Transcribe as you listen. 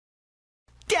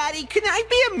Daddy, can I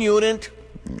be a mutant?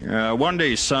 One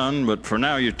day, son, but for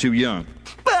now you're too young.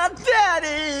 But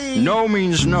Daddy! No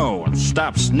means no, and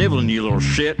stop sniveling, you little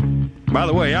shit. By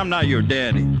the way, I'm not your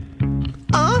daddy.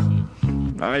 Huh?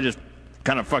 I just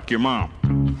kind of fuck your mom.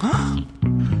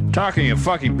 Talking of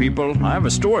fucking people, I have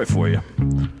a story for you.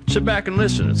 Sit back and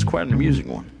listen, it's quite an amusing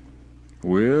one.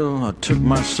 Well, I took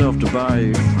myself to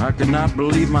Bayou. I could not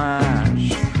believe my eyes.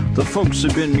 The folks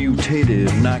had been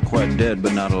mutated, not quite dead,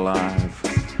 but not alive.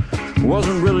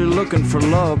 Wasn't really looking for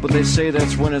love, but they say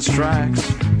that's when it strikes.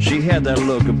 She had that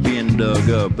look of being dug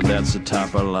up, but that's the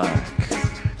type I like.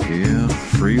 Yeah,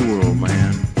 free world,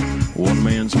 man. One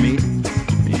man's meat,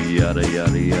 yada,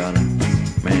 yada, yada.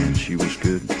 Man, she was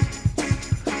good.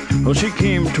 Well, she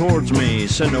came towards me,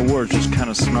 said no words, just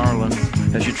kind of snarling.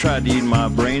 As she tried to eat my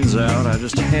brains out, I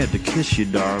just had to kiss you,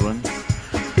 darling.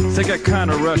 Think I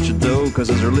kind of rushed it, though, cause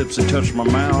as her lips had touched my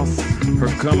mouth, her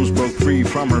gums broke free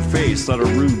from her face, thought it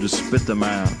rude to spit them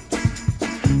out.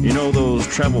 You know those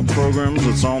travel programs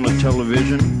that's on the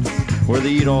television, where they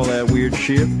eat all that weird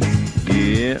shit?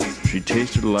 Yeah, she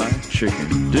tasted like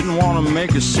chicken. Didn't want to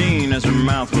make a scene as her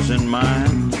mouth was in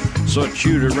mine, so I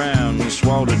chewed around and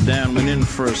swallowed it down, went in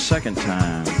for a second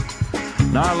time.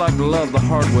 Now I like to love the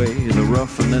hard way, the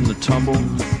rough and then the tumble,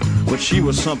 but she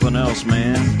was something else,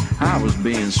 man. I was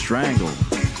being strangled.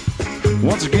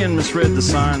 Once again misread the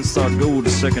signs, thought go to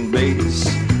second base.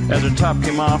 As her top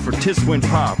came off, her tits went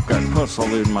pop, got pus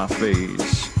all in my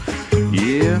face.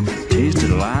 Yeah,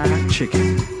 tasted like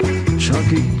chicken,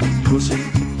 chunky pussy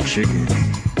chicken.